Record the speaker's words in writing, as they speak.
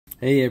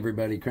Hey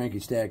everybody, Cranky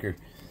Stacker.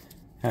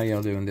 How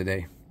y'all doing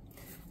today?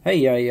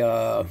 Hey,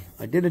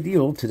 I did a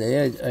deal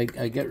today.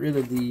 I got rid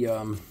of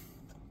the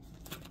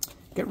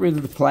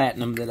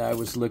platinum that I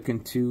was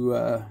looking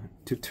to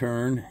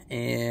turn,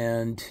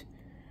 and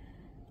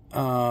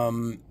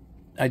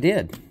I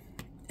did.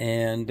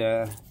 And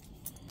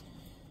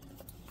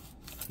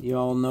you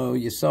all know,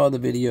 you saw the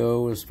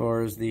video as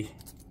far as the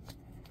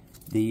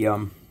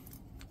 2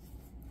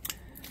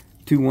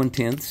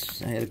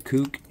 1/10ths. I had a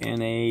kook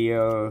and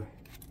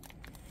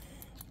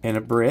a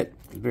Brit.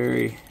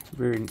 Very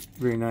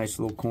nice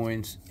little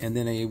coins. And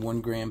then a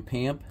 1 gram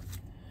Pamp.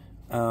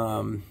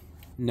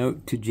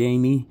 Note to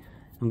Jamie,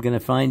 I'm going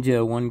to find you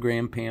a 1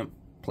 gram Pamp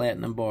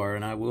platinum bar,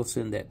 and I will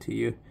send that to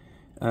you.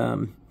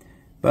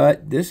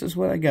 But this is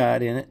what I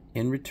got in it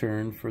in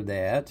return for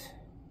that,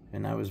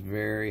 and I was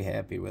very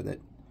happy with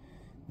it.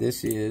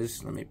 This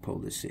is, let me pull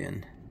this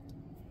in.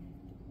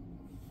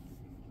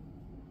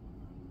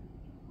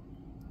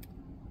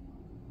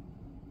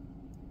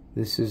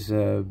 This is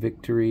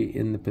Victory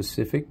in the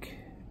Pacific,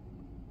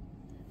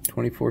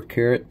 24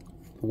 karat,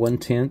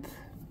 1/10,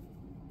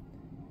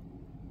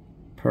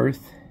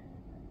 Perth.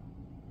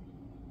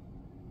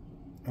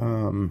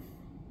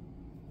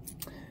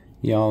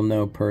 Y'all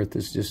know Perth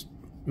is just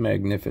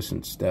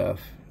magnificent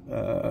stuff.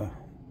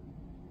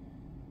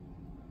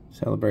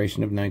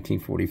 Celebration of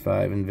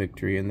 1945 and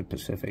Victory in the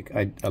Pacific.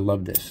 I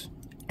love this.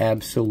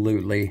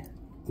 Absolutely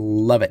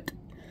love it.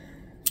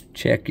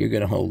 Check, you're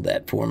going to hold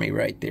that for me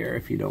right there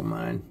if you don't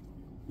mind.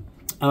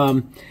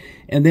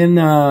 And then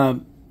I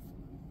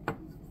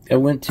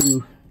went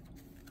to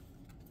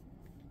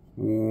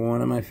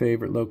one of my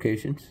favorite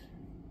locations.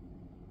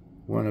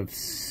 One of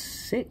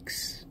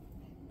 6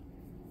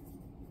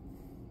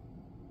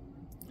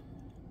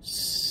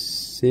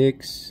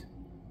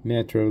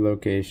 metro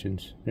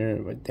locations. There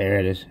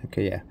it is.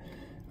 Okay, yeah.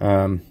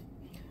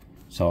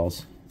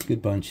 Saul's.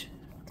 Good bunch.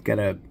 Got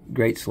a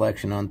great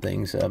selection on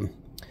things. I'm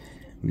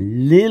a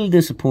little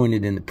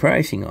disappointed in the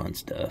pricing on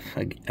stuff,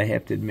 I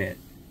have to admit.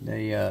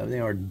 They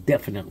are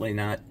definitely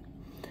not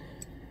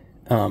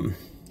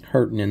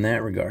hurting in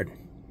that regard.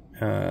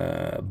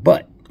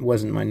 But it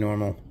wasn't my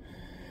normal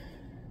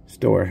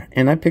store.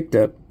 And I picked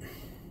up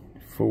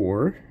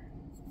 4,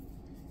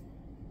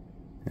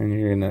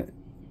 and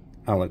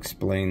I'll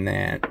explain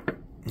that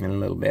in a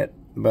little bit,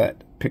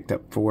 but picked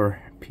up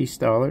 4 peace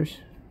dollars.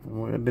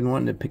 I've been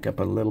wanting to pick up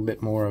a little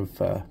bit more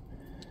of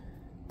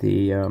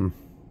the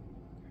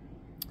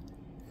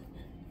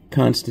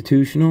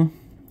Constitutional,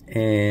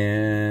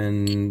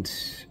 and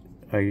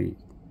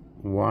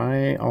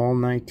why all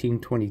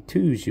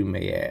 1922s, you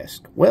may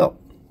ask? Well,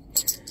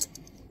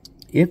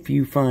 if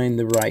you find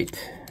the right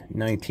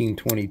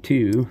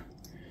 1922,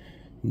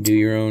 do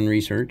your own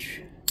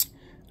research.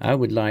 I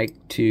would like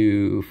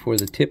to, for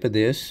the tip of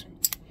this,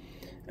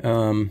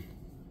 I'd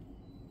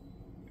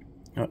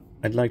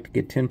like to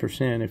get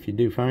 10% if you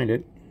do find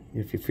it,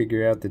 if you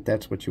figure out that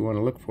that's what you want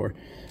to look for.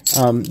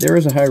 There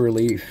is a high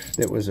relief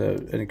that was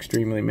an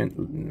extremely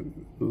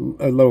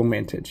low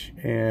mintage,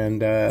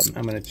 and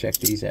I'm going to check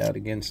these out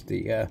against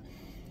the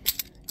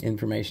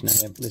information I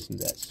have. Listen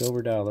to that,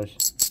 silver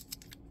dollars.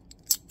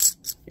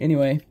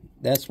 Anyway,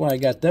 that's why I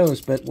got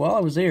those. But while I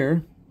was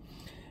there,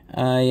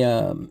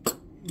 I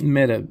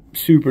met a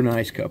super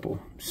nice couple,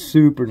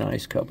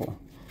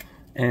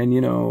 and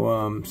you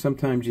know,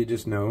 sometimes you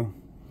just know.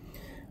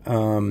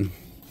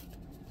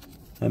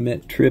 I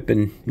met Tripp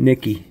and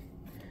Niki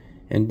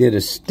and did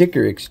a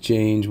sticker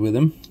exchange with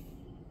them,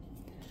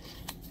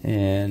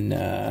 and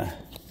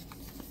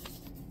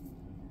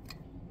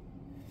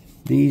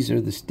these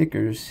are the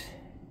stickers.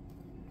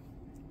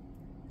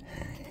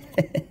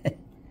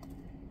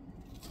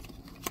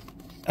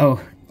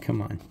 Oh,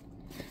 come on.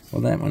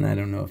 Well, that one, I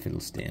don't know if it'll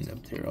stand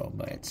up there all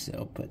by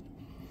itself, but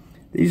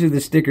these are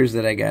the stickers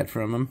that I got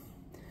from them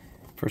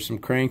for some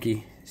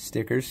cranky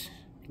stickers.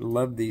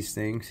 Love these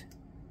things.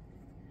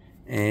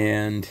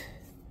 And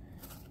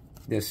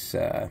this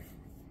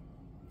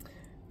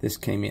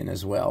came in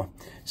as well.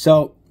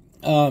 So,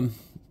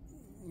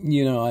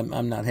 you know,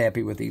 I'm not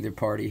happy with either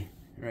party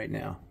right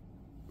now.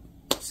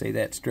 Say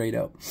that straight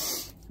up.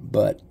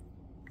 But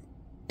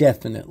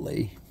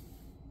definitely,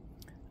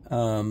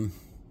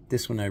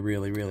 this one I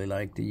really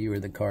like. The U or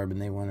the carbon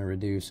they want to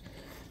reduce.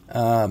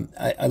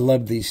 I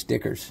love these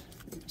stickers.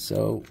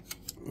 So,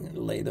 I'm going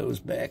to lay those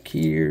back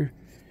here.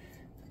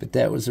 But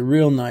that was a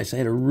real nice, I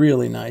had a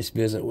really nice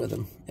visit with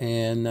them.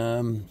 And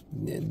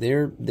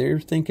they're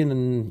thinking,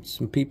 and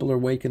some people are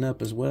waking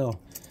up as well.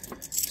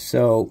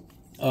 So,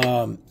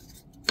 you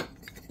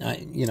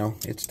know,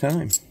 it's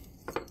time.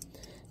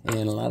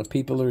 And a lot of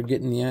people are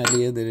getting the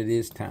idea that it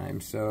is time.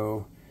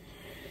 So,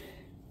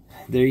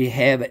 there you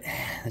have it.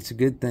 That's a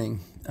good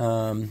thing.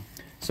 So,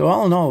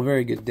 all in all, a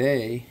very good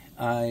day.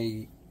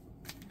 I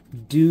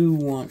do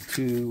want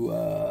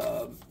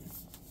to...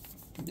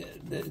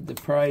 The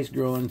prize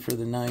growing for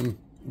the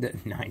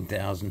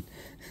 9,000,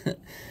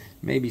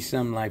 maybe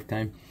some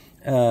lifetime.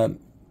 The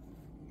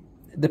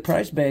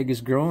prize bag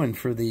is growing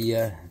for the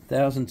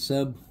 1,000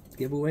 sub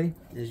giveaway,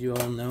 as you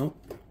all know.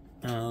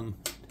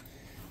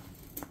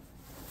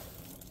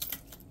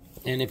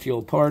 And if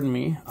you'll pardon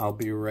me, I'll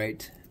be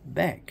right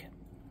back.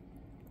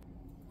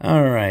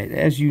 All right,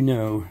 as you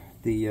know,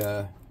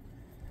 the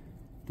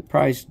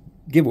prize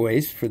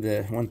giveaways for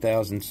the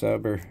 1,000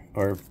 sub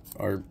are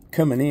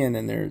coming in,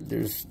 and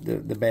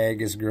the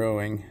bag is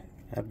growing.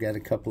 I've got a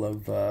couple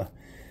of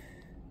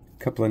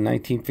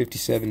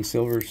 1957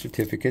 silver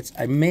certificates.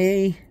 I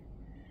may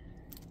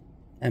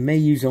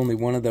use only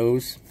one of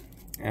those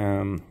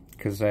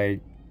because I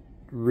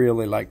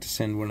really like to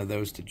send one of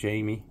those to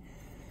Jamie.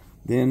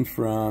 Then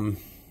from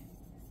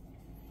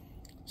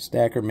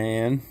Stacker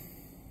Man,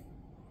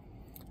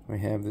 we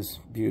have this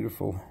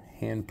beautiful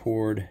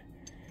hand-poured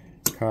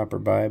copper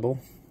Bible,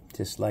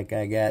 just like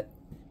I got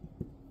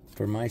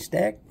for my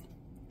stack.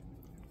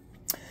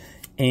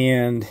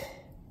 And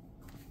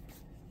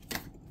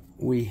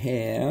we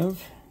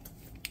have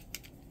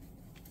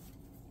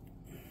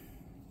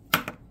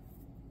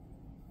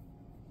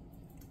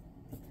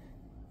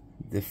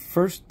the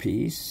first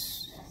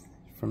piece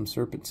from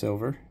Serpent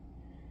Silver.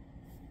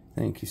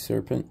 Thank you,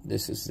 Serpent.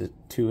 This is the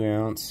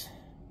 2-ounce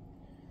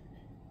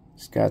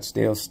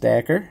Scottsdale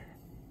stacker.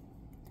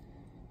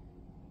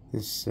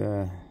 This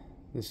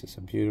is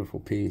a beautiful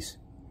piece.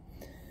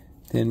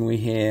 Then we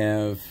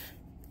have,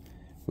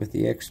 with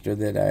the extra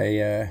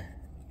that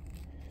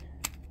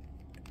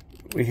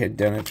we had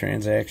done a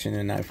transaction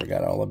and I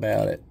forgot all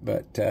about it,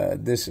 but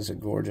this is a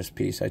gorgeous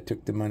piece. I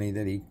took the money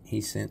that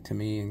he sent to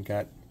me and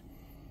got,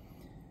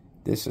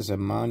 this is a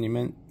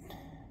Monument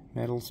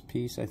Metals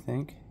piece, I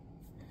think.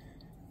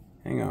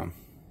 Hang on.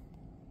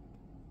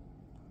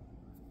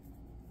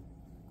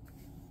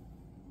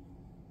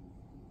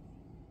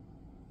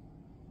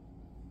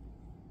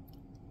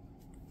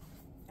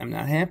 I'm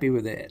not happy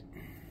with that.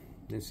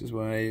 This is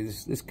why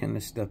this kind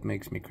of stuff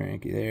makes me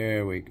cranky.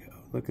 There we go.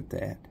 Look at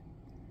that.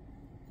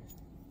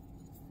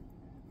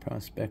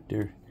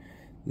 Prospector.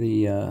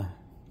 The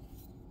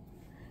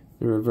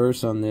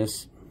reverse on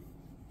this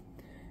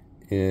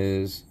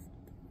is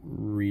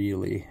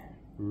really,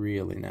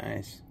 really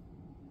nice.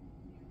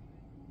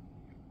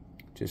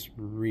 Just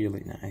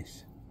really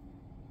nice.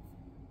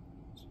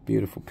 It's a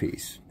beautiful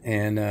piece.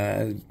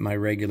 And my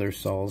regular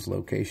Saul's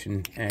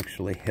location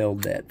actually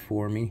held that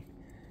for me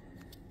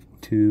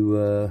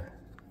for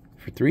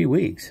 3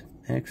 weeks,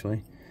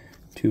 actually,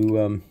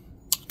 to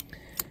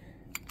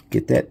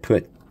get that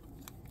put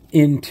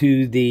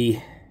into the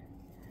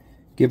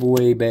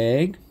giveaway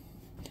bag.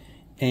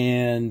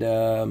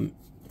 And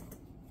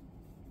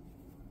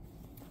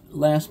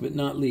last but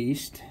not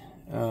least,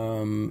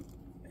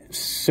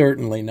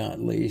 certainly not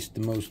least,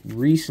 the most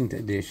recent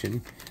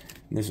edition.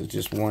 This is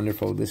just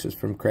wonderful. This is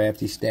from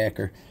Crafty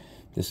Stacker.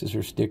 This is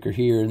her sticker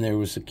here, and there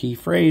was a key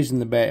phrase in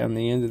the back on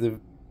the end of the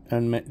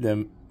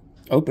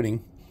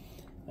opening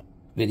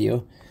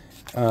video.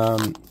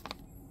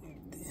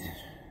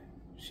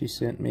 She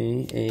sent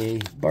me a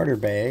barter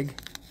bag,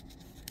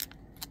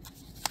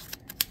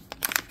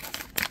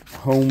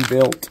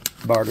 home-built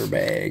barter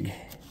bag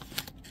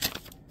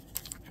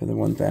for the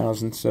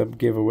 1,000 sub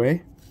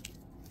giveaway.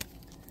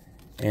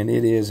 And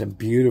it is a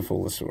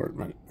beautiful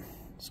assortment.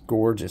 It's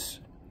gorgeous.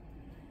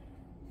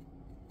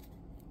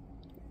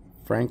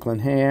 Franklin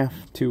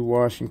half, 2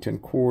 Washington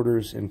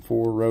quarters, and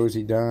 4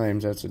 Rosie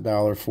dimes. That's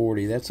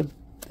 $1.40.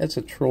 That's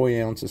a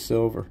troy ounce of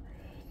silver.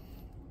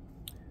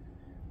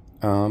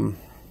 And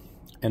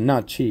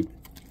not cheap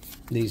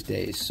these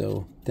days.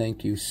 So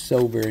thank you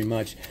so very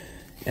much.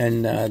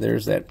 And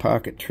there's that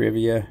pocket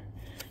trivia,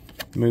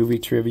 movie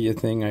trivia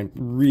thing. I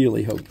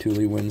really hope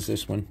Thule wins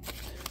this one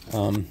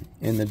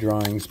in the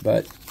drawings,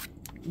 but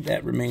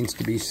that remains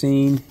to be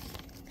seen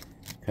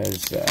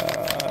because,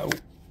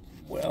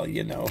 well,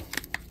 you know,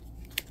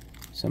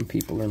 some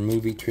people are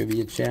movie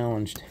trivia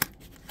challenged,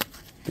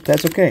 but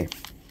that's okay.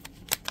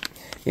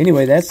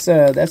 Anyway, that's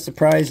the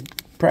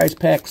prize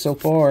pack so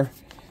far.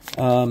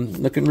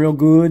 Looking real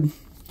good.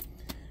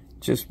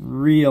 Just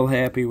real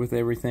happy with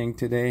everything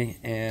today.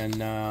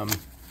 And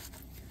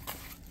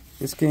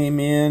this came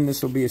in.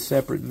 This will be a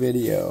separate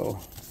video.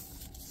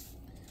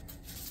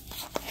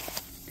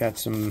 Got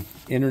some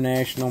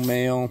international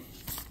mail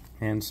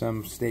and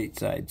some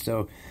stateside.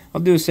 So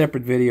I'll do a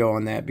separate video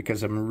on that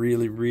because I'm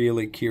really,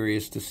 really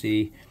curious to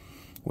see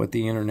what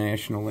the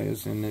international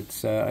is. And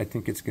it's I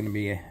think it's going to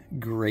be a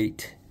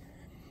great,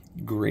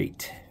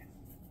 great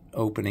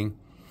opening.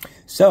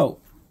 So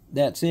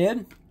that's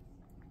it.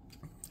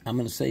 I'm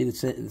going to say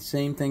the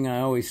same thing I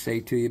always say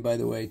to you, by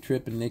the way.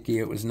 Tripp and Niki,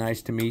 it was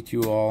nice to meet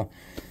you all.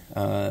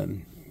 God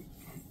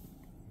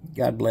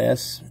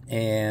bless.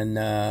 And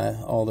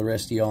all the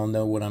rest of y'all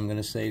know what I'm going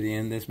to say to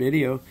end this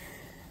video.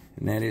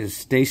 And that is,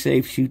 stay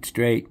safe, shoot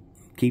straight,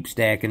 keep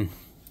stacking,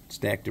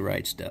 stack the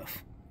right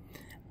stuff.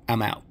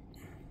 I'm out.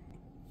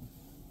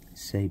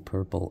 Say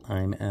purple,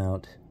 I'm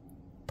out.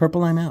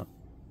 Purple, I'm out.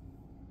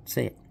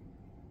 Say it.